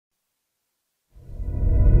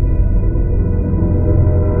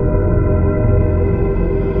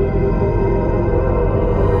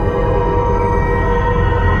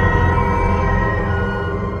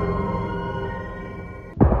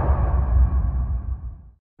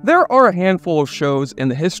There are a handful of shows in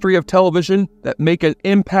the history of television that make an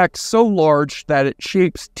impact so large that it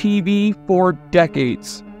shapes TV for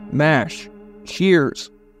decades. MASH, Cheers,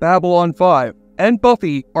 Babylon 5, and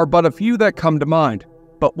Buffy are but a few that come to mind.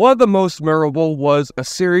 But one of the most memorable was a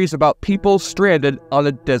series about people stranded on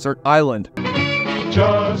a desert island.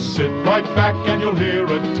 Just sit right back and you'll hear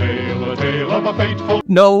a tale of a fateful...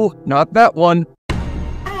 No, not that one.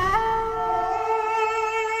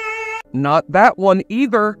 Not that one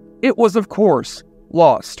either. It was, of course,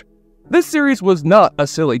 Lost. This series was not a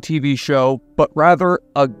silly TV show, but rather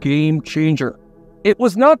a game changer. It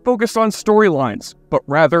was not focused on storylines, but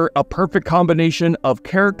rather a perfect combination of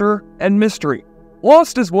character and mystery.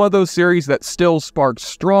 Lost is one of those series that still sparks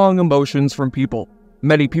strong emotions from people.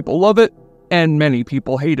 Many people love it, and many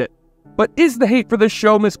people hate it. But is the hate for this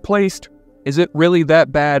show misplaced? Is it really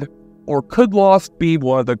that bad? Or could Lost be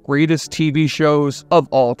one of the greatest TV shows of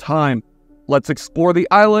all time? Let's explore the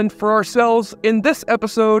island for ourselves in this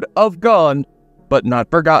episode of Gone, but Not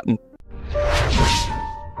Forgotten.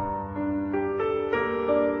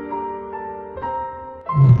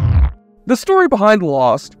 The story behind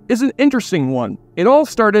Lost is an interesting one. It all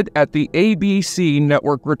started at the ABC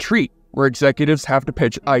Network retreat, where executives have to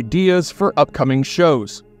pitch ideas for upcoming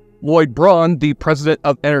shows. Lloyd Braun, the president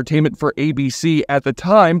of entertainment for ABC at the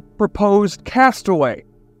time, proposed Castaway,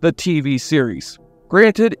 the TV series.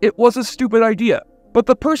 Granted, it was a stupid idea, but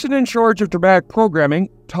the person in charge of dramatic programming,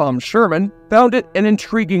 Tom Sherman, found it an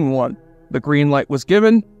intriguing one. The green light was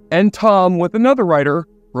given, and Tom, with another writer,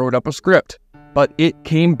 wrote up a script. But it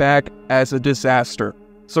came back as a disaster.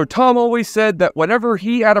 So Tom always said that whenever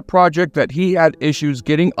he had a project that he had issues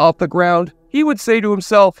getting off the ground, he would say to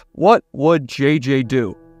himself, what would JJ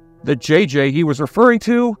do? The JJ he was referring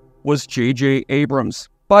to was J.J. Abrams.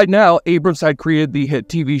 By now, Abrams had created the hit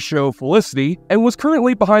TV show Felicity and was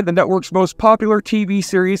currently behind the network's most popular TV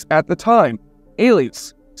series at the time,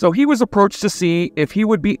 Alias. So he was approached to see if he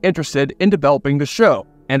would be interested in developing the show.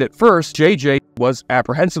 And at first, JJ was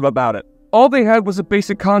apprehensive about it. All they had was a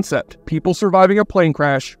basic concept, people surviving a plane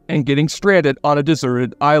crash and getting stranded on a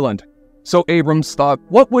deserted island. So Abrams thought,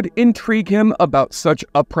 what would intrigue him about such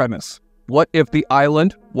a premise? What if the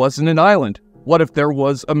island wasn't an island? What if there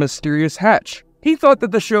was a mysterious hatch? He thought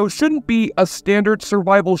that the show shouldn't be a standard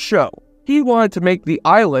survival show. He wanted to make the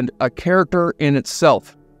island a character in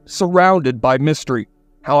itself, surrounded by mystery.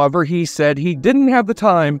 However, he said he didn't have the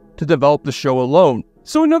time to develop the show alone.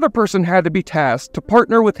 So another person had to be tasked to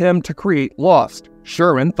partner with him to create Lost.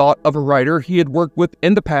 Sherman thought of a writer he had worked with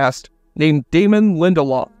in the past named Damon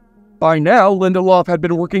Lindelof. By now, Lindelof had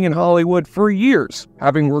been working in Hollywood for years,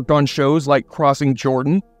 having worked on shows like Crossing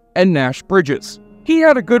Jordan and Nash Bridges. He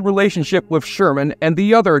had a good relationship with Sherman and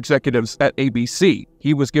the other executives at ABC.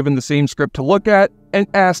 He was given the same script to look at and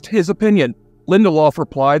asked his opinion. Lindelof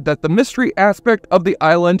replied that the mystery aspect of the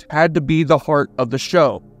island had to be the heart of the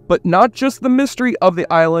show. But not just the mystery of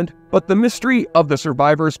the island, but the mystery of the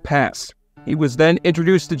survivors' past. He was then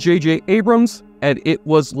introduced to J.J. Abrams, and it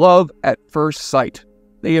was love at first sight.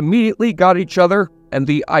 They immediately got each other, and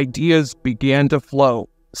the ideas began to flow.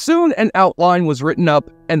 Soon an outline was written up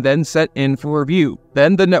and then sent in for review.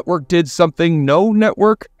 Then the network did something no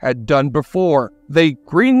network had done before. They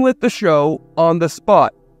greenlit the show on the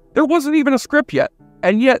spot. There wasn't even a script yet,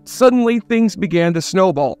 and yet suddenly things began to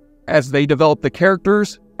snowball. As they developed the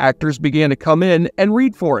characters, actors began to come in and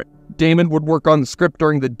read for it. Damon would work on the script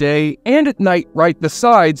during the day and at night write the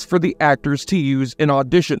sides for the actors to use in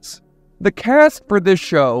auditions. The cast for this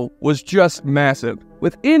show was just massive.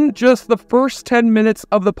 Within just the first 10 minutes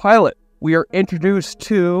of the pilot, we are introduced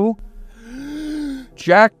to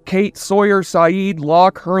Jack, Kate, Sawyer, Saeed,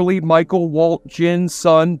 Locke, Hurley, Michael, Walt, Jin,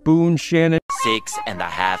 Sun, Boone, Shannon,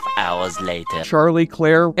 6.5 hours later, Charlie,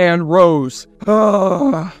 Claire, and Rose.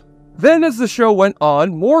 Then as the show went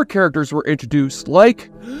on, more characters were introduced,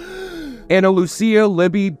 like Ana Lucia,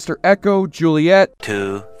 Libby, Mr. Echo, Juliet,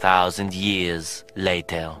 2,000 years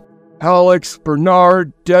later, Alex,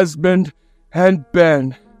 Bernard, Desmond, and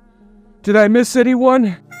Ben. Did I miss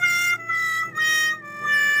anyone?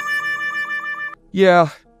 Yeah,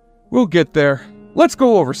 we'll get there. Let's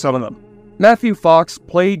go over some of them. Matthew Fox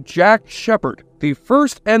played Jack Shepard, the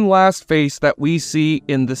first and last face that we see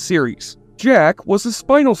in the series. Jack was a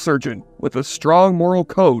spinal surgeon with a strong moral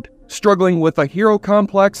code, struggling with a hero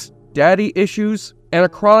complex, daddy issues, and a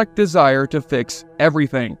chronic desire to fix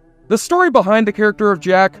everything. The story behind the character of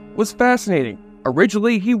Jack was fascinating.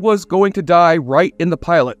 Originally, he was going to die right in the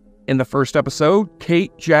pilot. In the first episode,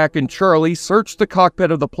 Kate, Jack, and Charlie search the cockpit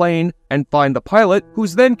of the plane and find the pilot,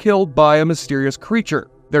 who's then killed by a mysterious creature.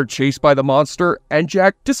 They're chased by the monster, and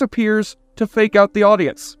Jack disappears to fake out the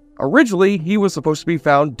audience. Originally, he was supposed to be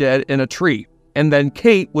found dead in a tree, and then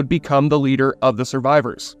Kate would become the leader of the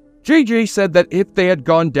survivors. JJ said that if they had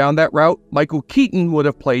gone down that route, Michael Keaton would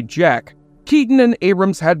have played Jack. Keaton and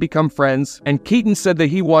Abrams had become friends, and Keaton said that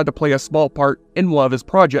he wanted to play a small part in one of his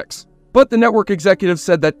projects. But the network executives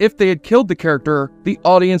said that if they had killed the character, the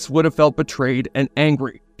audience would have felt betrayed and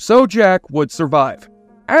angry, so Jack would survive.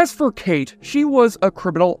 As for Kate, she was a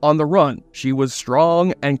criminal on the run. She was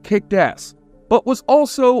strong and kicked ass, but was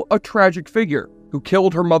also a tragic figure who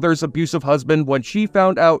killed her mother's abusive husband when she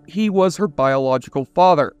found out he was her biological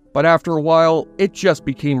father. But after a while, it just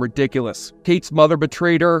became ridiculous. Kate's mother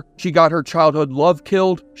betrayed her, she got her childhood love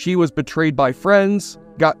killed, she was betrayed by friends,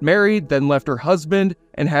 got married, then left her husband,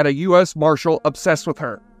 and had a US Marshal obsessed with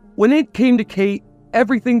her. When it came to Kate,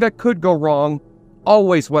 everything that could go wrong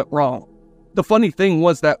always went wrong. The funny thing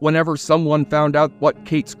was that whenever someone found out what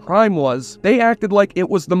Kate's crime was, they acted like it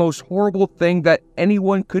was the most horrible thing that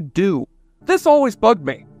anyone could do. This always bugged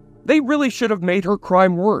me. They really should have made her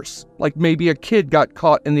crime worse, like maybe a kid got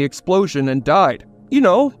caught in the explosion and died. You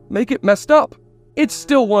know, make it messed up. It's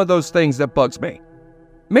still one of those things that bugs me.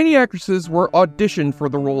 Many actresses were auditioned for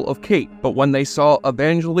the role of Kate, but when they saw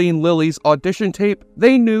Evangeline Lilly's audition tape,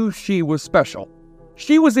 they knew she was special.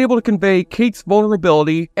 She was able to convey Kate's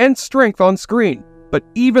vulnerability and strength on screen, but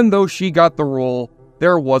even though she got the role,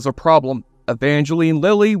 there was a problem. Evangeline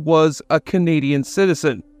Lilly was a Canadian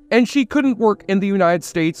citizen, and she couldn't work in the United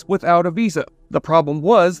States without a visa. The problem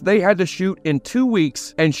was they had to shoot in 2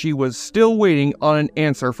 weeks, and she was still waiting on an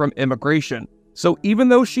answer from immigration. So even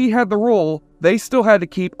though she had the role, they still had to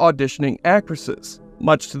keep auditioning actresses.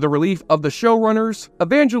 Much to the relief of the showrunners,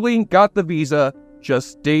 Evangeline got the visa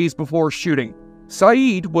just days before shooting.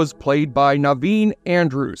 Saeed was played by Naveen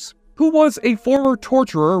Andrews, who was a former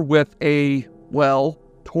torturer with a, well,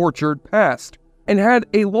 tortured past, and had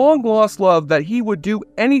a long-lost love that he would do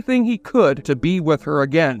anything he could to be with her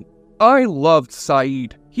again. I loved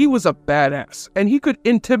Saeed. He was a badass, and he could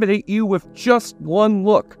intimidate you with just one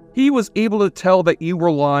look. He was able to tell that you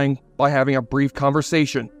were lying by having a brief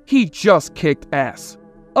conversation. He just kicked ass.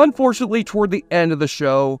 Unfortunately, toward the end of the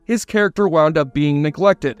show, his character wound up being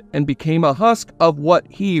neglected and became a husk of what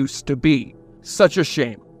he used to be. Such a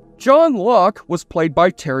shame. John Locke was played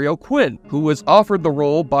by Terry O'Quinn, who was offered the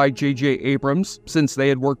role by J.J. Abrams since they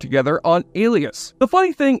had worked together on Alias. The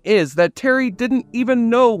funny thing is that Terry didn't even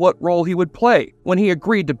know what role he would play when he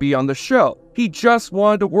agreed to be on the show. He just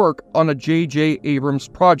wanted to work on a J.J. Abrams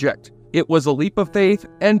project. It was a leap of faith,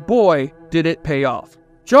 and boy, did it pay off.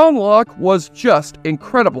 John Locke was just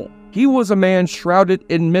incredible. He was a man shrouded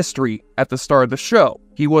in mystery at the start of the show.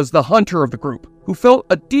 He was the hunter of the group, who felt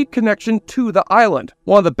a deep connection to the island.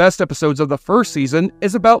 One of the best episodes of the first season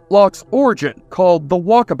is about Locke's origin, called The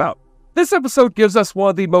Walkabout. This episode gives us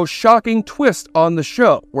one of the most shocking twists on the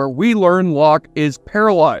show, where we learn Locke is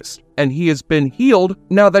paralyzed, and he has been healed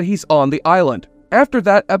now that he's on the island. After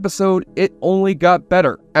that episode, it only got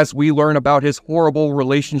better, as we learn about his horrible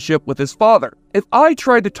relationship with his father. If I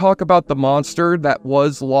tried to talk about the monster that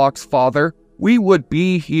was Locke's father, we would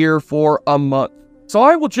be here for a month. So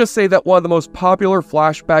I will just say that one of the most popular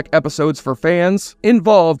flashback episodes for fans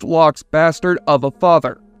involved Locke's bastard of a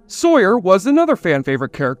father. Sawyer was another fan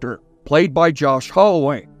favorite character, played by Josh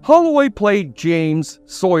Holloway. Holloway played James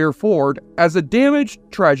Sawyer Ford as a damaged,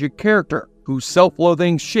 tragic character whose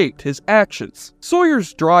self-loathing shaped his actions.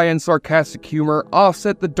 Sawyer's dry and sarcastic humor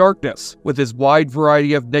offset the darkness, with his wide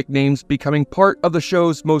variety of nicknames becoming part of the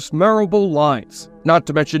show's most memorable lines. Not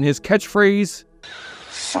to mention his catchphrase,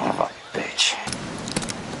 "Son of a bitch.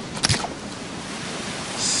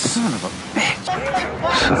 Son of a bitch.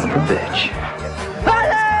 Son of a bitch.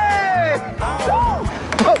 Hey! Oh!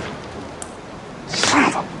 Son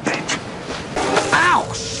of a bitch.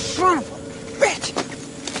 Ow! Son of a bitch.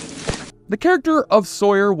 The character of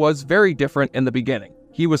Sawyer was very different in the beginning.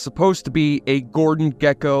 He was supposed to be a Gordon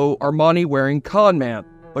Gekko Armani-wearing con man,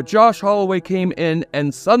 but Josh Holloway came in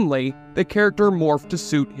and suddenly the character morphed to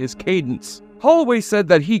suit his cadence. Holloway said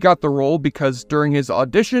that he got the role because during his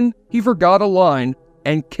audition, he forgot a line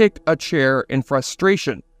and kicked a chair in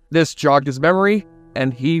frustration. This jogged his memory,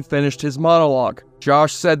 and he finished his monologue.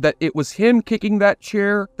 Josh said that it was him kicking that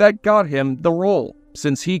chair that got him the role,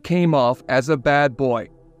 since he came off as a bad boy.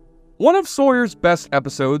 One of Sawyer's best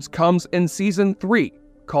episodes comes in Season 3,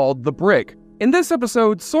 called The Brig. In this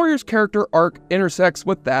episode, Sawyer's character arc intersects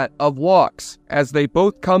with that of Locke's, as they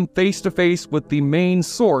both come face to face with the main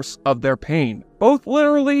source of their pain, both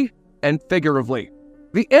literally and figuratively.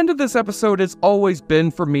 The end of this episode has always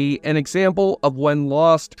been for me an example of when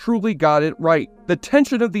Lost truly got it right. The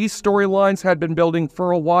tension of these storylines had been building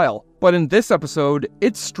for a while, but in this episode,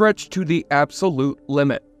 it stretched to the absolute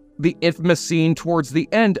limit. The infamous scene towards the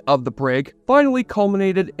end of The Brig finally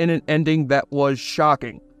culminated in an ending that was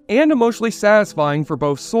shocking and emotionally satisfying for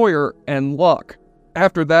both Sawyer and Locke.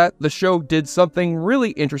 After that, the show did something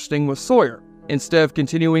really interesting with Sawyer. Instead of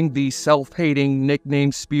continuing the self-hating,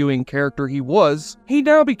 nickname-spewing character he was, he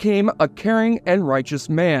now became a caring and righteous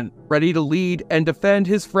man, ready to lead and defend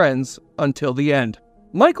his friends until the end.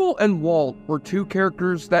 Michael and Walt were two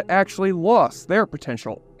characters that actually lost their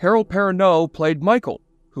potential. Harold Perrineau played Michael,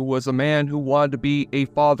 who was a man who wanted to be a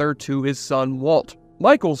father to his son Walt.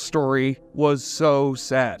 Michael's story was so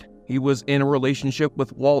sad. He was in a relationship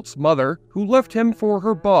with Walt's mother, who left him for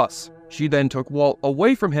her boss. She then took Walt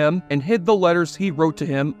away from him and hid the letters he wrote to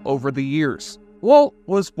him over the years. Walt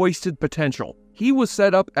was wasted potential. He was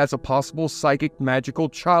set up as a possible psychic magical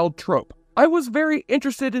child trope. I was very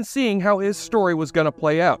interested in seeing how his story was going to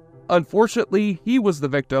play out. Unfortunately, he was the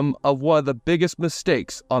victim of one of the biggest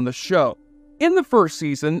mistakes on the show. In the first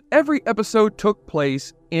season, every episode took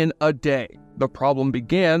place in a day. The problem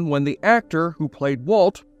began when the actor who played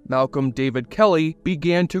Walt, Malcolm David Kelly,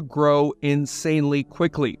 began to grow insanely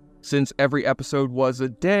quickly. Since every episode was a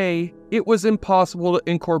day, it was impossible to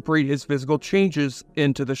incorporate his physical changes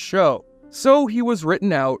into the show. So he was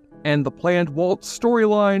written out, and the planned Walt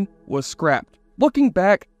storyline was scrapped. Looking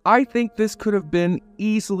back, I think this could have been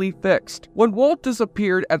easily fixed. When Walt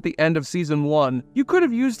disappeared at the end of Season 1, you could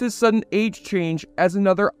have used his sudden age change as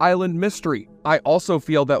another island mystery. I also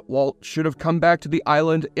feel that Walt should have come back to the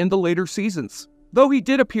island in the later seasons. Though he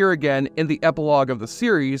did appear again in the epilogue of the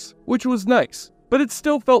series, which was nice, but it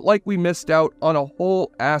still felt like we missed out on a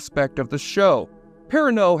whole aspect of the show.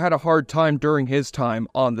 Perrineau had a hard time during his time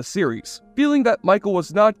on the series, feeling that Michael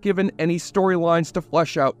was not given any storylines to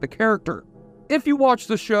flesh out the character. If you watch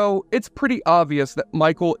the show, it's pretty obvious that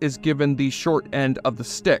Michael is given the short end of the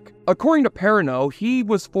stick. According to Perrineau, he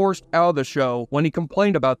was forced out of the show when he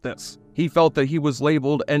complained about this. He felt that he was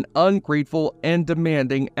labeled an ungrateful and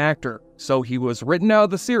demanding actor, so he was written out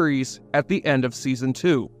of the series at the end of Season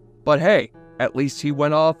 2. But hey, at least he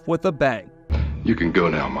went off with a bang. You can go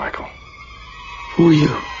now, Michael. Who are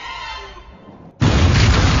you?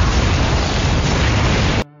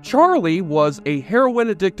 Charlie was a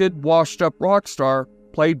heroin-addicted, washed-up rock star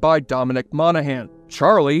played by Dominic Monaghan.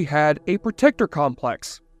 Charlie had a protector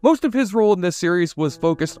complex. Most of his role in this series was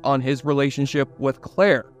focused on his relationship with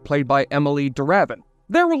Claire, played by Emily DeRavin.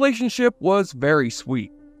 Their relationship was very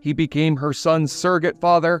sweet. He became her son's surrogate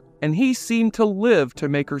father, and he seemed to live to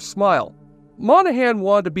make her smile. Monaghan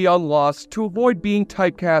wanted to be on Lost to avoid being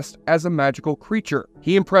typecast as a magical creature.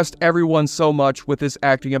 He impressed everyone so much with his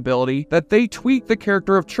acting ability that they tweaked the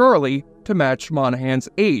character of Charlie to match Monaghan's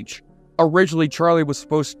age. Originally, Charlie was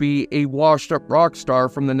supposed to be a washed-up rock star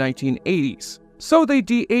from the 1980s, so they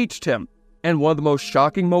de-aged him. And one of the most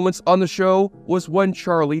shocking moments on the show was when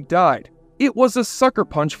Charlie died. It was a sucker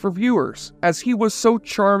punch for viewers, as he was so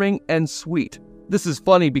charming and sweet. This is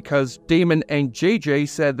funny because Damon and JJ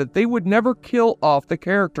said that they would never kill off the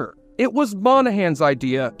character. It was Monaghan's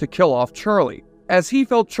idea to kill off Charlie, as he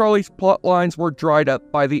felt Charlie's plotlines were dried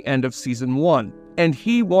up by the end of Season 1, and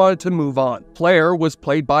he wanted to move on. Claire was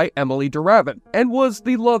played by Emily DeRavin, and was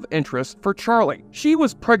the love interest for Charlie. She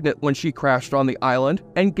was pregnant when she crashed on the island,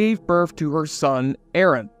 and gave birth to her son,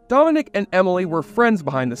 Aaron. Dominic and Emily were friends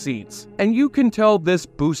behind the scenes, and you can tell this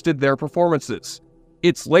boosted their performances.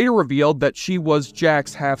 It's later revealed that she was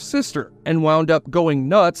Jack's half-sister, and wound up going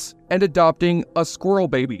nuts and adopting a squirrel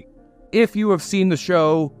baby. If you have seen the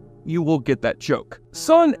show, you will get that joke.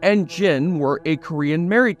 Sun and Jin were a Korean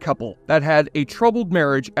married couple that had a troubled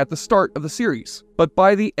marriage at the start of the series, but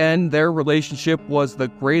by the end their relationship was the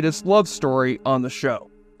greatest love story on the show.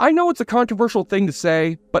 I know it's a controversial thing to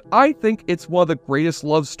say, but I think it's one of the greatest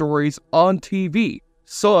love stories on TV.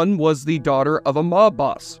 Sun was the daughter of a mob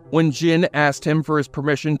boss. When Jin asked him for his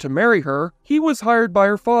permission to marry her, he was hired by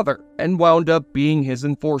her father, and wound up being his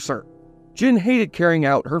enforcer. Jin hated carrying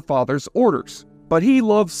out her father's orders, but he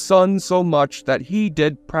loved Sun so much that he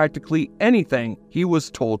did practically anything he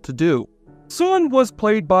was told to do. Sun was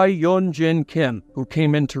played by Yeon Jin Kim, who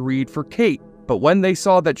came in to read for Kate, but when they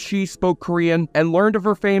saw that she spoke Korean and learned of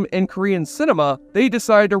her fame in Korean cinema, they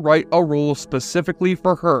decided to write a role specifically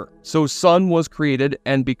for her. So Sun was created,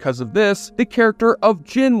 and because of this, the character of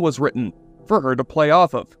Jin was written for her to play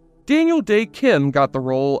off of. Daniel Dae Kim got the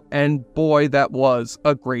role, and boy, that was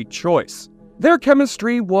a great choice. Their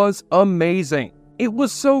chemistry was amazing. It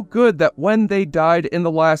was so good that when they died in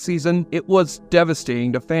the last season, it was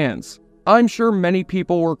devastating to fans. I'm sure many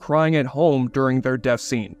people were crying at home during their death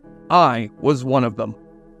scene. I was one of them.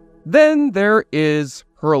 Then there is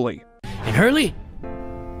Hurley. And Hurley?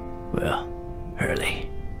 Well, Hurley,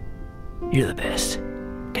 you're the best.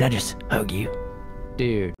 Can I just hug you?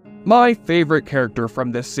 Dude. My favorite character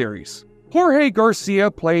from this series. Jorge Garcia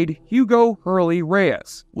played Hugo Hurley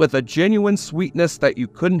Reyes, with a genuine sweetness that you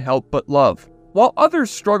couldn't help but love. While others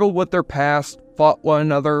struggled with their past, fought one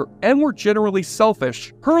another, and were generally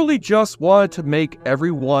selfish, Hurley just wanted to make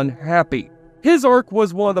everyone happy. His arc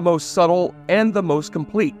was one of the most subtle and the most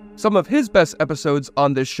complete. Some of his best episodes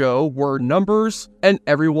on this show were Numbers and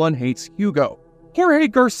Everyone Hates Hugo. Jorge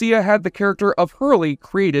Garcia had the character of Hurley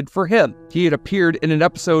created for him. He had appeared in an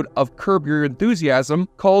episode of Curb Your Enthusiasm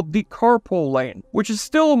called The Carpool Lane, which is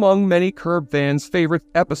still among many Curb fans' favorite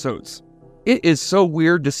episodes. It is so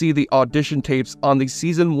weird to see the audition tapes on the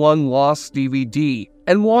Season 1 Lost DVD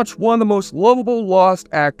and watch one of the most lovable Lost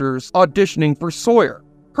actors auditioning for Sawyer.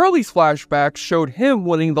 Hurley's flashbacks showed him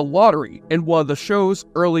winning the lottery in one of the show's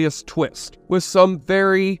earliest twists, with some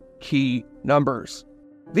very key numbers.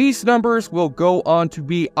 These numbers will go on to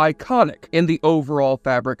be iconic in the overall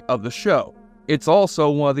fabric of the show. It's also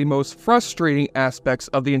one of the most frustrating aspects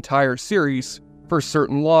of the entire series for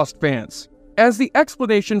certain Lost fans, as the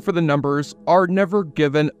explanation for the numbers are never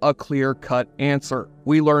given a clear-cut answer.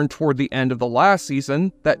 We learned toward the end of the last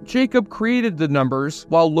season that Jacob created the numbers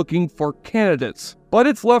while looking for candidates, but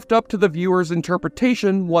it's left up to the viewer's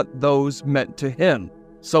interpretation what those meant to him.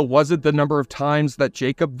 So was it the number of times that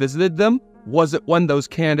Jacob visited them? Was it when those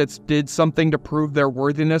candidates did something to prove their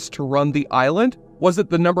worthiness to run the island? Was it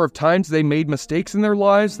the number of times they made mistakes in their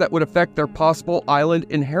lives that would affect their possible island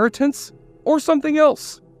inheritance? Or something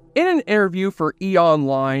else? In an interview for E!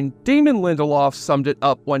 Online, Damon Lindelof summed it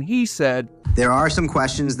up when he said, "There are some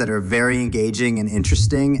questions that are very engaging and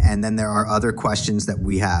interesting, and then there are other questions that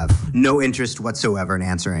we have no interest whatsoever in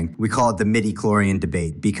answering. We call it the midi-chlorian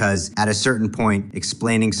debate, because at a certain point,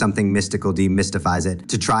 explaining something mystical demystifies it.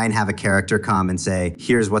 To try and have a character come and say,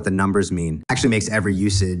 here's what the numbers mean, actually makes every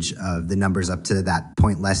usage of the numbers up to that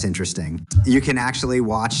point less interesting. You can actually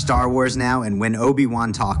watch Star Wars now, and when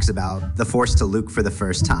Obi-Wan talks about the Force to Luke for the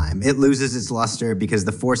first time, it loses its luster because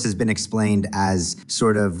the Force has been explained as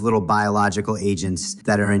sort of little biological agents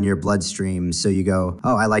that are in your bloodstream, so you go,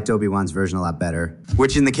 oh, I liked Obi-Wan's version a lot better.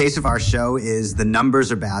 Which in the case of our show is the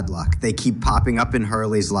numbers are bad luck. They keep popping up in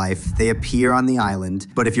Hurley's life. They appear on the island,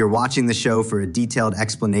 but if you're watching the show for a detailed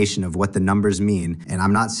explanation of what the numbers mean, and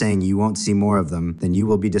I'm not saying you won't see more of them, then you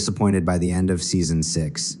will be disappointed by the end of Season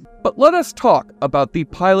 6. But let us talk about the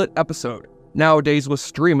pilot episode. Nowadays with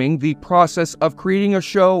streaming, the process of creating a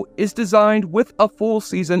show is designed with a full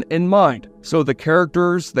season in mind, so the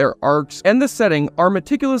characters, their arcs, and the setting are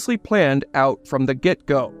meticulously planned out from the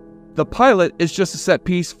get-go. The pilot is just a set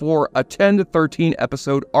piece for a 10 to 13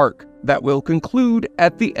 episode arc that will conclude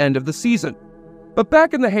at the end of the season. But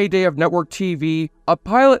back in the heyday of network TV, a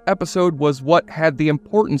pilot episode was what had the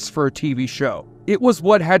importance for a TV show. It was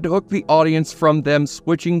what had to hook the audience from them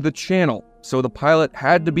switching the channel. So the pilot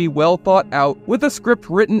had to be well thought out with a script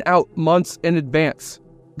written out months in advance.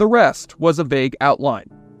 The rest was a vague outline.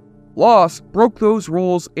 Lost broke those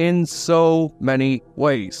rules in so many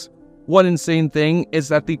ways. One insane thing is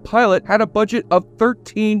that the pilot had a budget of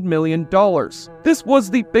 $13 million. This was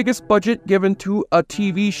the biggest budget given to a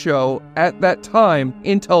TV show at that time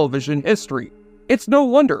in television history. It's no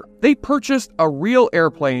wonder they purchased a real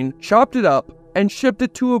airplane, chopped it up, and shipped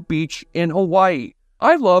it to a beach in Hawaii.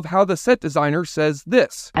 I love how the set designer says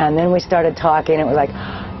this. And then we started talking, and it was like,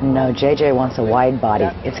 no, JJ wants a wide body.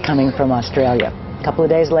 It's coming from Australia. A couple of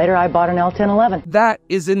days later, I bought an L-1011. That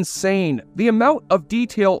is insane. The amount of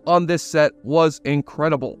detail on this set was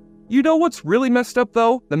incredible. You know what's really messed up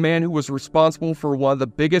though? The man who was responsible for one of the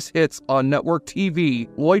biggest hits on network TV,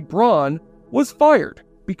 Lloyd Braun, was fired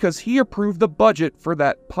because he approved the budget for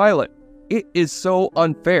that pilot. It is so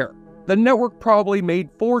unfair. The network probably made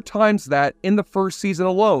 4 times that in the first season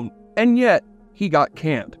alone, and yet he got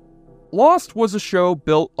canned. Lost was a show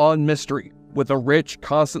built on mystery. With a rich,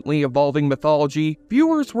 constantly evolving mythology,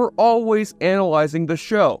 viewers were always analyzing the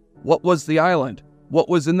show. What was the island? What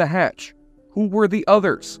was in the hatch? Who were the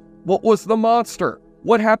others? What was the monster?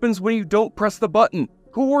 What happens when you don't press the button?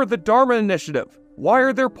 Who were the Dharma Initiative? Why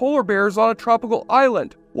are there polar bears on a tropical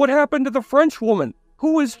island? What happened to the French woman?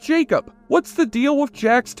 Who is Jacob? What's the deal with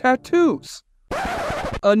Jack's tattoos?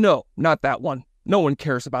 No, not that one. No one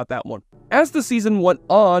cares about that one. As the season went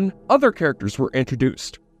on, other characters were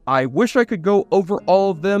introduced. I wish I could go over all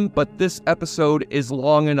of them, but this episode is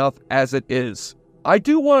long enough as it is. I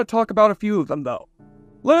do want to talk about a few of them though.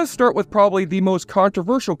 Let us start with probably the most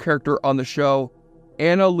controversial character on the show,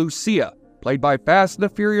 Ana Lucia, played by Fast and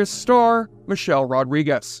the Furious star Michelle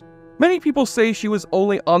Rodriguez. Many people say she was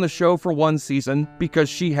only on the show for 1 season because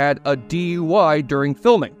she had a DUI during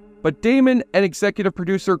filming. but Damon and executive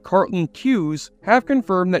producer Carlton Cuse have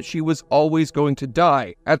confirmed that she was always going to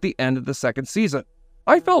die at the end of the second season.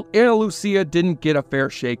 I felt Ana Lucia didn't get a fair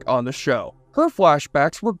shake on the show. Her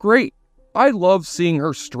flashbacks were great. I love seeing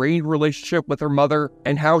her strained relationship with her mother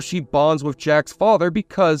and how she bonds with Jack's father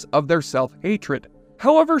because of their self-hatred.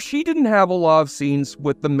 However, she didn't have a lot of scenes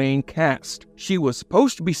with the main cast. She was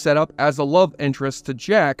supposed to be set up as a love interest to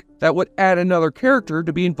Jack that would add another character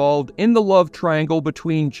to be involved in the love triangle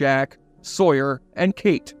between Jack, Sawyer, and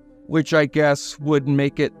Kate, which I guess would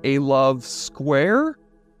make it a love square?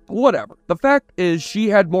 Whatever. The fact is, she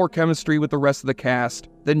had more chemistry with the rest of the cast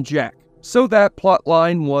than Jack, so that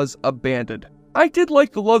plotline was abandoned. I did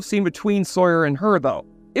like the love scene between Sawyer and her though.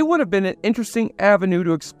 It would have been an interesting avenue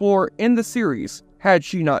to explore in the series had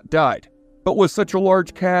she not died. But with such a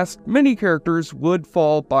large cast, many characters would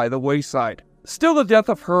fall by the wayside. Still, the death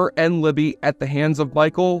of her and Libby at the hands of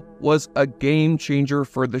Michael was a game changer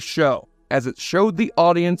for the show, as it showed the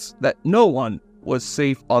audience that no one was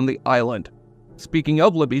safe on the island. Speaking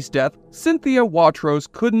of Libby's death, Cynthia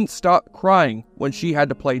Watros couldn't stop crying when she had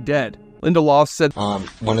to play dead. Lindelof said,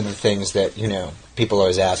 one of the things that, people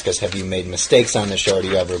always ask us, have you made mistakes on the show, or do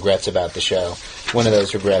you have regrets about the show? One of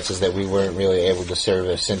those regrets is that we weren't really able to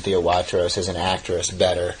service Cynthia Watros as an actress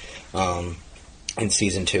better in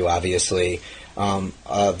season 2, obviously.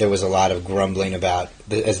 There was a lot of grumbling about,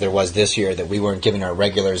 as there was this year, that we weren't giving our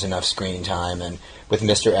regulars enough screen time, and with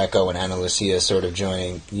Mr. Echo and Ana Lucia sort of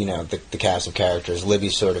joining, the cast of characters, Libby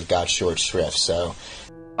sort of got short shrift, so...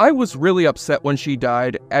 I was really upset when she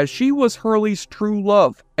died, as she was Hurley's true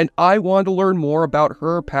love, and I wanted to learn more about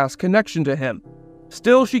her past connection to him.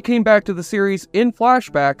 Still, she came back to the series in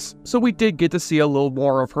flashbacks, so we did get to see a little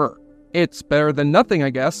more of her. It's better than nothing, I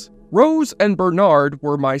guess. Rose and Bernard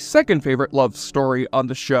were my second favorite love story on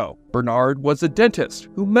the show. Bernard was a dentist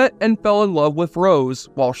who met and fell in love with Rose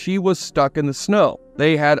while she was stuck in the snow.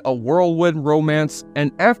 They had a whirlwind romance,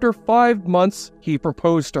 and after 5 months, he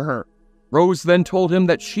proposed to her. Rose then told him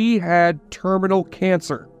that she had terminal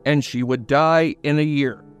cancer, and she would die in a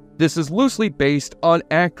year. This is loosely based on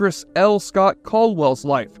actress L. Scott Caldwell's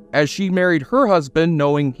life, as she married her husband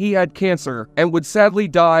knowing he had cancer and would sadly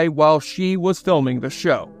die while she was filming the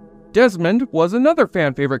show. Desmond was another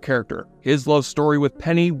fan-favorite character. His love story with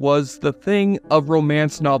Penny was the thing of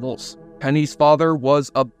romance novels. Penny's father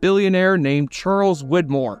was a billionaire named Charles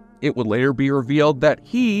Widmore. It would later be revealed that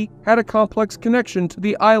he had a complex connection to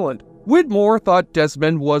the island. Widmore thought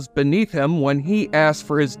Desmond was beneath him when he asked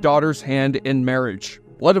for his daughter's hand in marriage.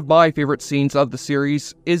 One of my favorite scenes of the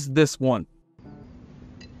series is this one.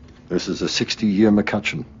 This is a 60-year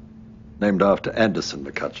McCutcheon, named after Anderson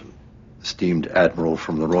McCutcheon, esteemed admiral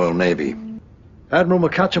from the Royal Navy. Admiral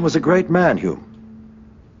McCutcheon was a great man, Hume.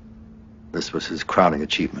 This was his crowning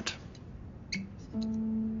achievement.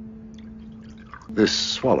 This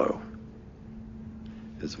swallow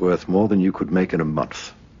is worth more than you could make in a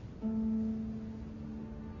month.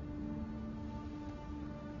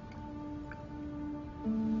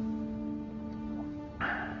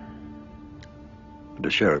 To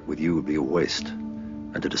share it with you would be a waste,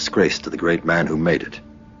 and a disgrace to the great man who made it.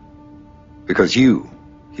 Because you,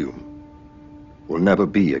 Hume, will never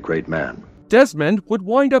be a great man. Desmond would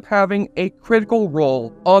wind up having a critical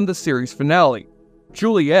role on the series finale.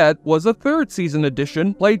 Juliet was a third season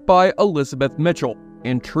addition played by Elizabeth Mitchell.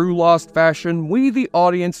 In true Lost fashion, we the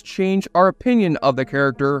audience change our opinion of the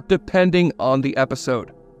character depending on the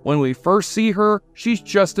episode. When we first see her, she's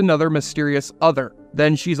just another mysterious other.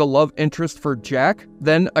 Then she's a love interest for Jack,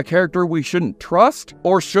 then a character we shouldn't trust,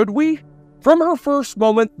 or should we? From her first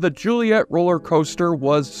moment, the Juliet roller coaster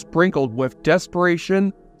was sprinkled with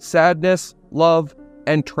desperation, sadness, love,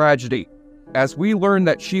 and tragedy, as we learned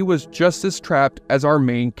that she was just as trapped as our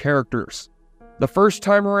main characters. The first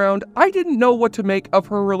time around, I didn't know what to make of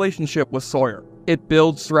her relationship with Sawyer. It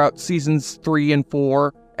builds throughout seasons 3 and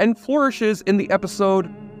 4, and flourishes in the episode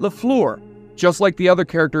Le Fleur. Just like the other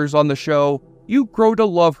characters on the show, you grow to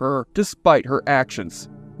love her despite her actions,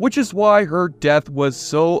 which is why her death was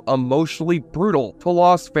so emotionally brutal to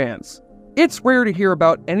Lost fans. It's rare to hear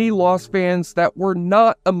about any Lost fans that were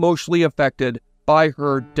not emotionally affected by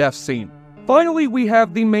her death scene. Finally, we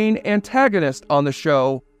have the main antagonist on the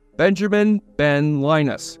show, Benjamin Ben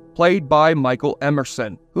Linus, played by Michael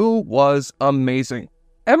Emerson, who was amazing.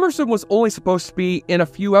 Emerson was only supposed to be in a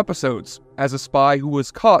few episodes, as a spy who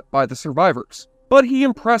was caught by the survivors. But he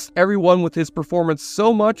impressed everyone with his performance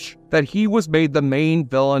so much that he was made the main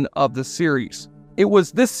villain of the series. It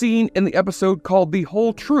was this scene in the episode called The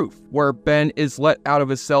Whole Truth, where Ben is let out of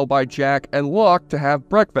his cell by Jack and Locke to have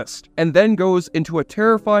breakfast, and then goes into a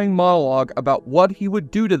terrifying monologue about what he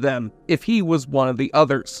would do to them if he was one of the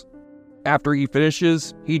others. After he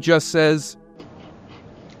finishes, he just says,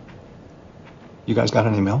 "You guys got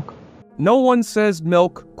any milk?" No one says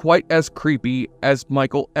milk quite as creepy as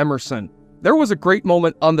Michael Emerson. There was a great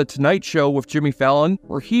moment on The Tonight Show with Jimmy Fallon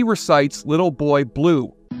where he recites Little Boy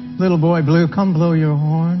Blue. Little boy blue, come blow your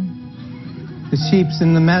horn. The sheep's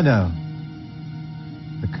in the meadow.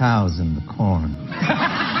 The cow's in the corn.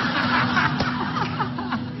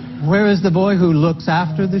 Where is the boy who looks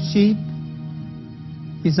after the sheep?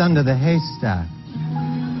 He's under the haystack,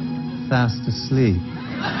 fast asleep.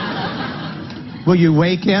 Will you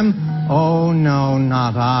wake him? Oh, no,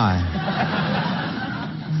 not I.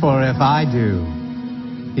 For if I do,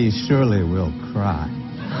 he surely will cry.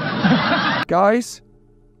 Guys,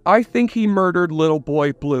 I think he murdered Little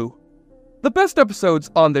Boy Blue. The best episodes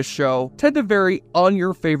on this show tend to vary on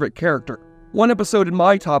your favorite character. One episode in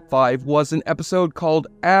my top 5 was an episode called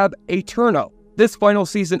Ab Aeterno. This final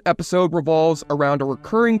season episode revolves around a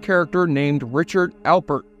recurring character named Richard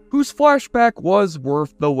Alpert, whose flashback was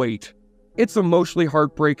worth the wait. It's emotionally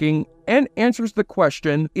heartbreaking and answers the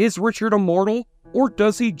question, is Richard immortal, or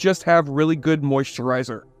does he just have really good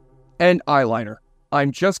moisturizer? And eyeliner.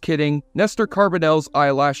 I'm just kidding, Nestor Carbonell's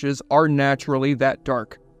eyelashes are naturally that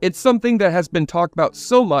dark. It's something that has been talked about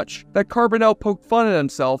so much that Carbonell poked fun at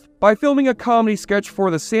himself by filming a comedy sketch for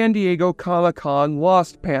the San Diego Comic-Con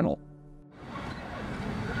Lost panel.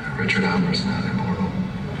 Richard Alpert's not immortal.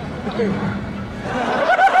 You are.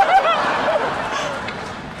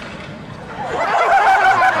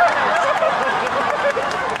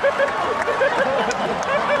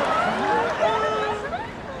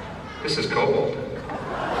 This is cobalt.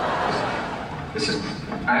 This is...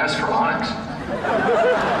 I asked for onyx.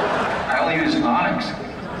 I only use onyx.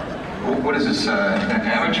 What is this, an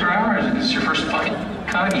amateur hour? Is this your first fucking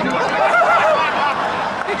con? You know what's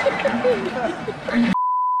going.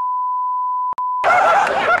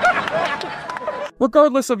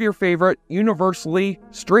 Regardless of your favorite, universally,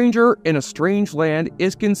 Stranger in a Strange Land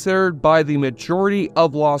is considered by the majority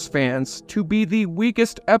of Lost fans to be the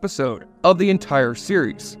weakest episode of the entire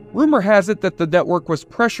series. Rumor has it that the network was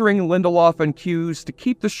pressuring Lindelof and Hughes to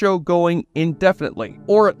keep the show going indefinitely,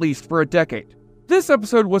 or at least for a decade. This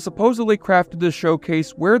episode was supposedly crafted to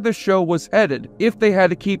showcase where the show was headed if they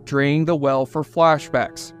had to keep draining the well for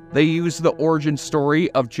flashbacks. They used the origin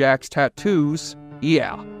story of Jack's tattoos.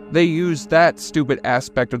 Yeah, they used that stupid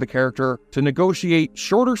aspect of the character to negotiate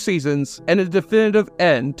shorter seasons and a definitive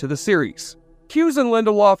end to the series. Hughes and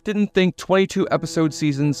Lindelof didn't think 22 episode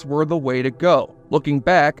seasons were the way to go. Looking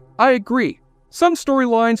back, I agree. Some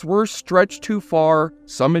storylines were stretched too far,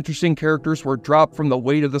 some interesting characters were dropped from the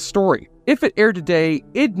weight of the story. If it aired today,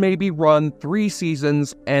 it'd maybe run 3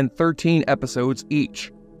 seasons and 13 episodes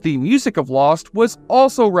each. The music of Lost was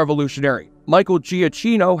also revolutionary. Michael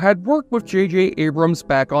Giacchino had worked with J.J. Abrams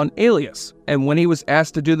back on Alias, and when he was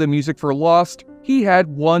asked to do the music for Lost, he had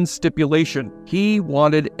one stipulation: he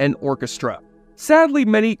wanted an orchestra. Sadly,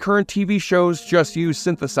 many current TV shows just use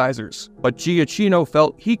synthesizers, but Giacchino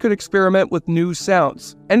felt he could experiment with new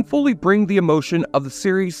sounds and fully bring the emotion of the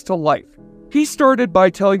series to life. He started by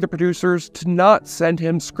telling the producers to not send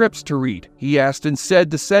him scripts to read. He asked instead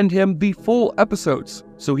to send him the full episodes,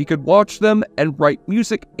 so he could watch them and write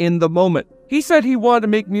music in the moment. He said he wanted to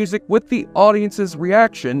make music with the audience's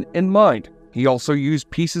reaction in mind. He also used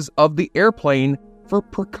pieces of the airplane for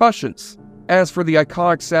percussions. As for the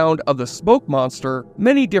iconic sound of the smoke monster,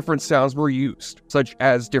 many different sounds were used, such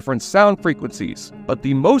as different sound frequencies, but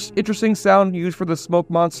the most interesting sound used for the smoke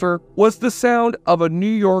monster was the sound of a New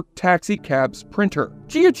York taxi cab's printer.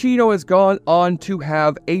 Giacchino has gone on to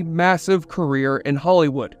have a massive career in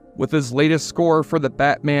Hollywood, with his latest score for The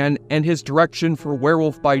Batman and his direction for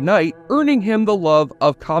Werewolf by Night earning him the love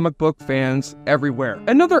of comic book fans everywhere.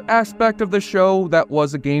 Another aspect of the show that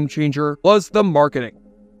was a game changer was the marketing.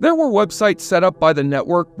 There were websites set up by the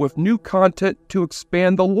network with new content to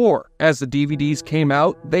expand the lore. As the DVDs came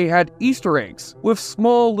out, they had Easter eggs with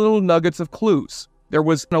small little nuggets of clues. There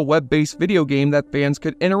was a web-based video game that fans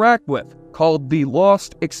could interact with, called The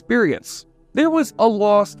Lost Experience. There was a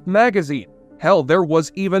Lost magazine. Hell, there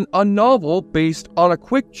was even a novel based on a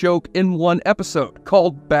quick joke in one episode,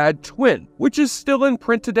 called Bad Twin, which is still in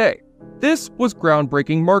print today. This was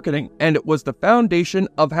groundbreaking marketing, and it was the foundation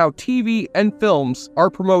of how TV and films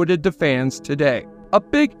are promoted to fans today. A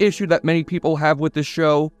big issue that many people have with this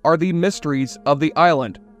show are the mysteries of the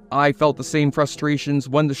island. I felt the same frustrations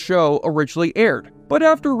when the show originally aired, but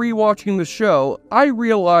after rewatching the show, I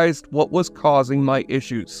realized what was causing my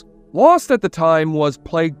issues. Lost at the time was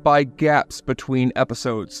plagued by gaps between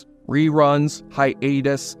episodes. Reruns,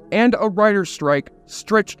 hiatus, and a writer's strike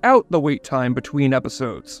stretched out the wait time between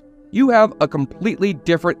episodes. you have a completely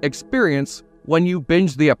different experience when you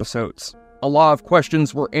binge the episodes. A lot of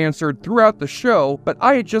questions were answered throughout the show, but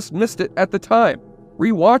I had just missed it at the time.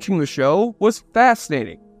 Rewatching the show was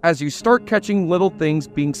fascinating, as you start catching little things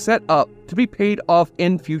being set up to be paid off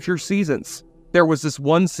in future seasons. There was this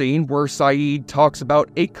one scene where Saeed talks about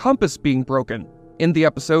a compass being broken. In the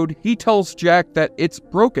episode, he tells Jack that it's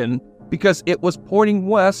broken because it was pointing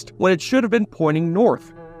west when it should have been pointing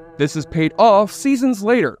north. This is paid off seasons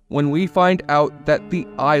later when we find out that the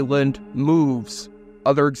island moves.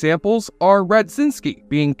 Other examples are Radzinski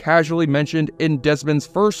being casually mentioned in Desmond's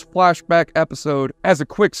first flashback episode as a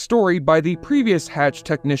quick story by the previous hatch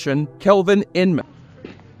technician, Kelvin Inman.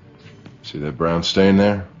 See that brown stain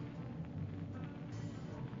there?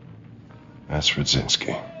 That's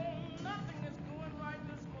Radzinski.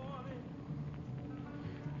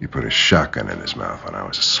 He put a shotgun in his mouth when I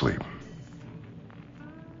was asleep.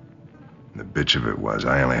 And the bitch of it was,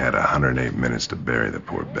 I only had 108 minutes to bury the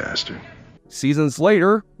poor bastard. Seasons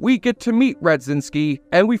later, we get to meet Radzinski,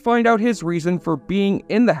 and we find out his reason for being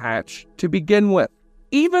in the hatch to begin with.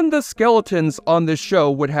 Even the skeletons on this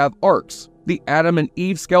show would have arcs. The Adam and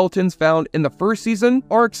Eve skeletons found in the first season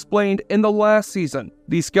are explained in the last season.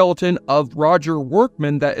 The skeleton of Roger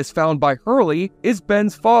Workman that is found by Hurley is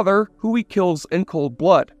Ben's father, who he kills in cold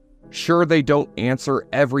blood. Sure, they don't answer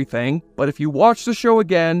everything, but if you watch the show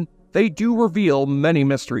again, they do reveal many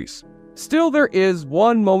mysteries. Still, there is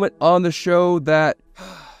one moment on the show that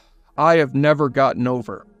I have never gotten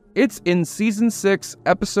over. It's in Season 6,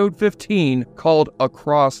 Episode 15, called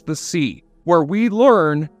Across the Sea, where we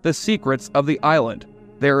learn the secrets of the island.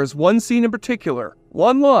 There is one scene in particular,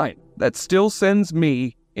 one line, that still sends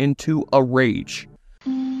me into a rage.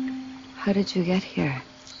 How did you get here?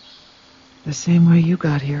 The same way you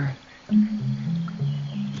got here.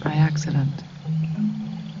 By accident.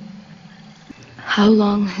 How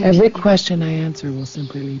long have Every you... question I answer will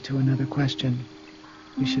simply lead to another question.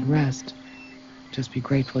 You should rest. Just be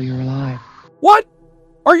grateful you're alive. What?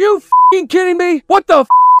 Are you f***ing kidding me? What the f***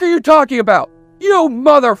 are you talking about? You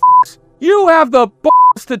mother f***s. You have the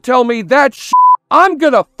balls to tell me that shit. I'm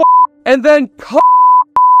gonna f*** and then cut.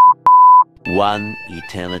 One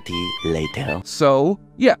eternity later. So,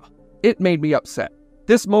 yeah, it made me upset.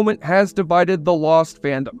 This moment has divided the Lost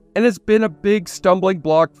fandom, and has been a big stumbling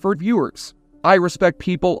block for viewers. I respect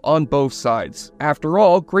people on both sides. After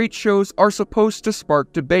all, great shows are supposed to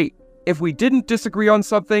spark debate. If we didn't disagree on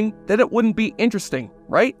something, then it wouldn't be interesting,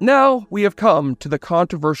 right? Now, we have come to the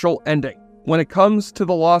controversial ending. When it comes to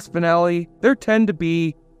the Lost finale, there tend to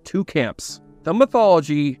be two camps: the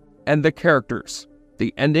mythology and the characters.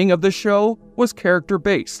 The ending of the show was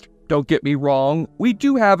character-based. Don't get me wrong, we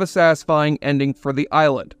do have a satisfying ending for the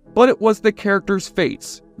island, but it was the characters'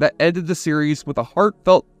 fates that ended the series with a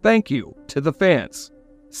heartfelt thank you to the fans.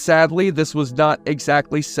 Sadly, this was not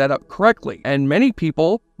exactly set up correctly, and many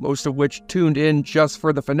people, most of which tuned in just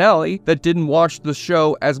for the finale, that didn't watch the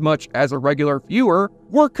show as much as a regular viewer,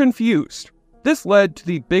 were confused. This led to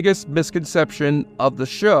the biggest misconception of the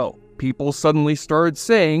show. People suddenly started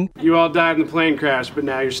saying, "You all died in the plane crash, but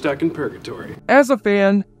now you're stuck in purgatory." As a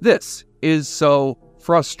fan, this is so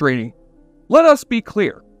frustrating. Let us be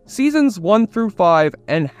clear. Seasons 1 through 5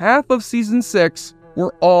 and half of Season 6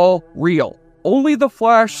 were all real. Only the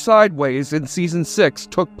flash sideways in Season 6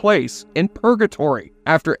 took place in purgatory,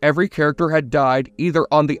 after every character had died either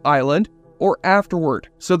on the island or afterward,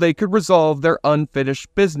 so they could resolve their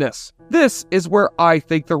unfinished business. This is where I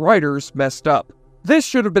think the writers messed up. This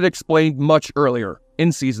should have been explained much earlier,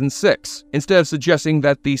 in Season 6, instead of suggesting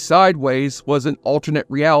that the sideways was an alternate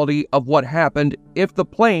reality of what happened if the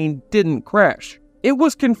plane didn't crash. It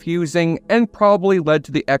was confusing and probably led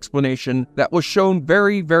to the explanation that was shown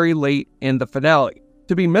very, very late in the finale,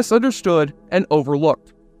 to be misunderstood and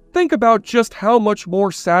overlooked. Think about just how much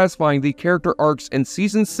more satisfying the character arcs in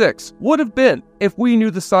Season 6 would have been if we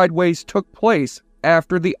knew the sideways took place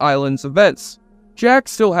after the island's events. Jack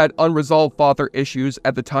still had unresolved father issues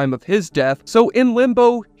at the time of his death, so in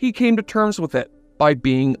limbo, he came to terms with it by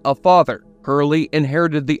being a father. Hurley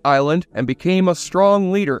inherited the island and became a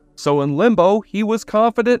strong leader, so in limbo, he was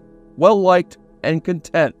confident, well-liked, and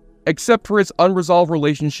content, except for his unresolved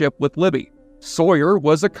relationship with Libby. Sawyer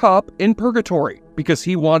was a cop in purgatory because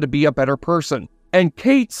he wanted to be a better person, and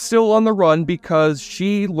Kate's still on the run because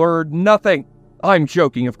she learned nothing. I'm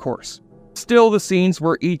joking, of course. Still, the scenes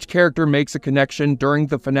where each character makes a connection during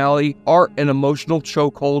the finale are an emotional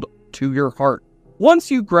chokehold to your heart.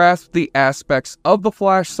 Once you grasp the aspects of the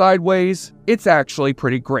Flash sideways, it's actually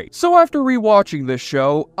pretty great. So after rewatching this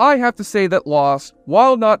show, I have to say that Lost,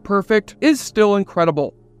 while not perfect, is still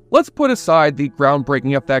incredible. Let's put aside the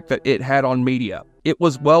groundbreaking effect that it had on media. It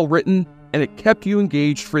was well written, and it kept you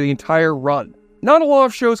engaged for the entire run. Not a lot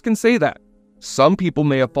of shows can say that. Some people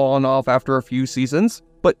may have fallen off after a few seasons,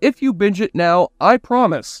 but if you binge it now, I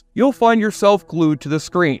promise, you'll find yourself glued to the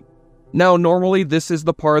screen. Now, normally this is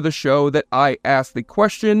the part of the show that I ask the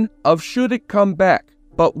question of should it come back,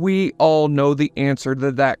 but we all know the answer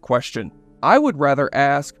to that question. I would rather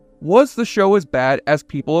ask, was the show as bad as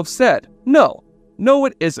people have said? No,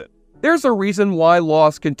 it isn't. There's a reason why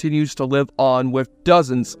Lost continues to live on with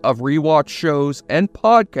dozens of rewatch shows and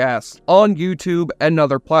podcasts on YouTube and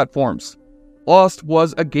other platforms. Lost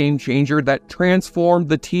was a game changer that transformed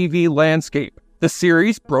the TV landscape. The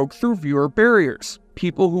series broke through viewer barriers.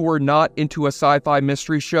 People who were not into a sci-fi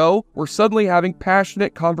mystery show were suddenly having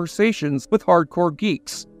passionate conversations with hardcore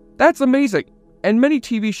geeks. That's amazing, and many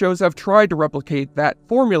TV shows have tried to replicate that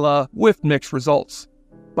formula with mixed results.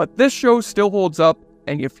 But this show still holds up,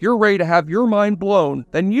 and if you're ready to have your mind blown,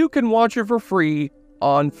 then you can watch it for free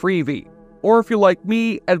on Freevee. Or if you're like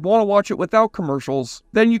me and want to watch it without commercials,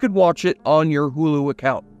 then you can watch it on your Hulu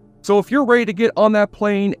account. So if you're ready to get on that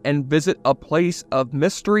plane and visit a place of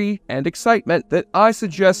mystery and excitement, then I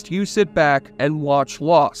suggest you sit back and watch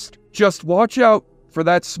Lost. Just watch out for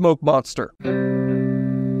that smoke monster.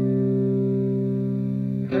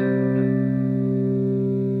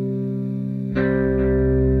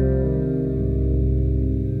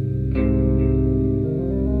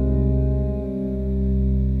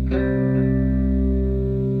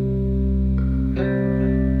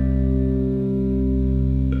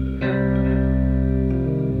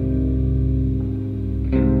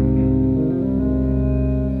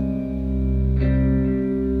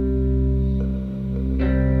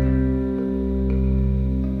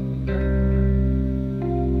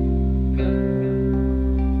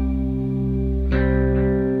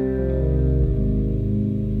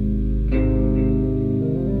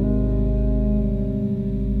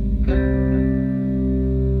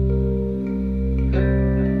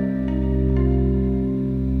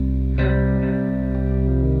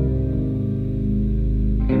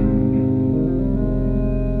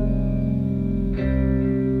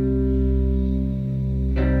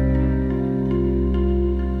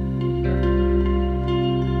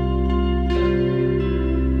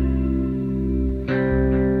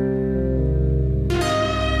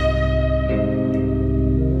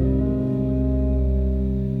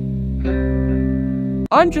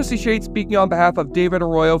 I'm Jesse Shade speaking on behalf of David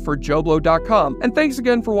Arroyo for JoBlo.com, and thanks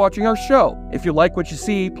again for watching our show. If you like what you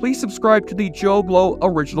see, please subscribe to the JoBlo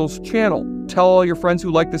Originals channel. Tell all your friends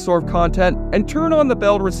who like this sort of content, and turn on the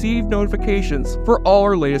bell to receive notifications for all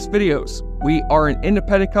our latest videos. We are an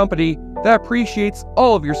independent company that appreciates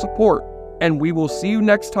all of your support, and we will see you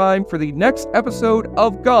next time for the next episode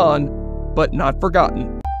of Gone, But Not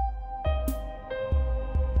Forgotten.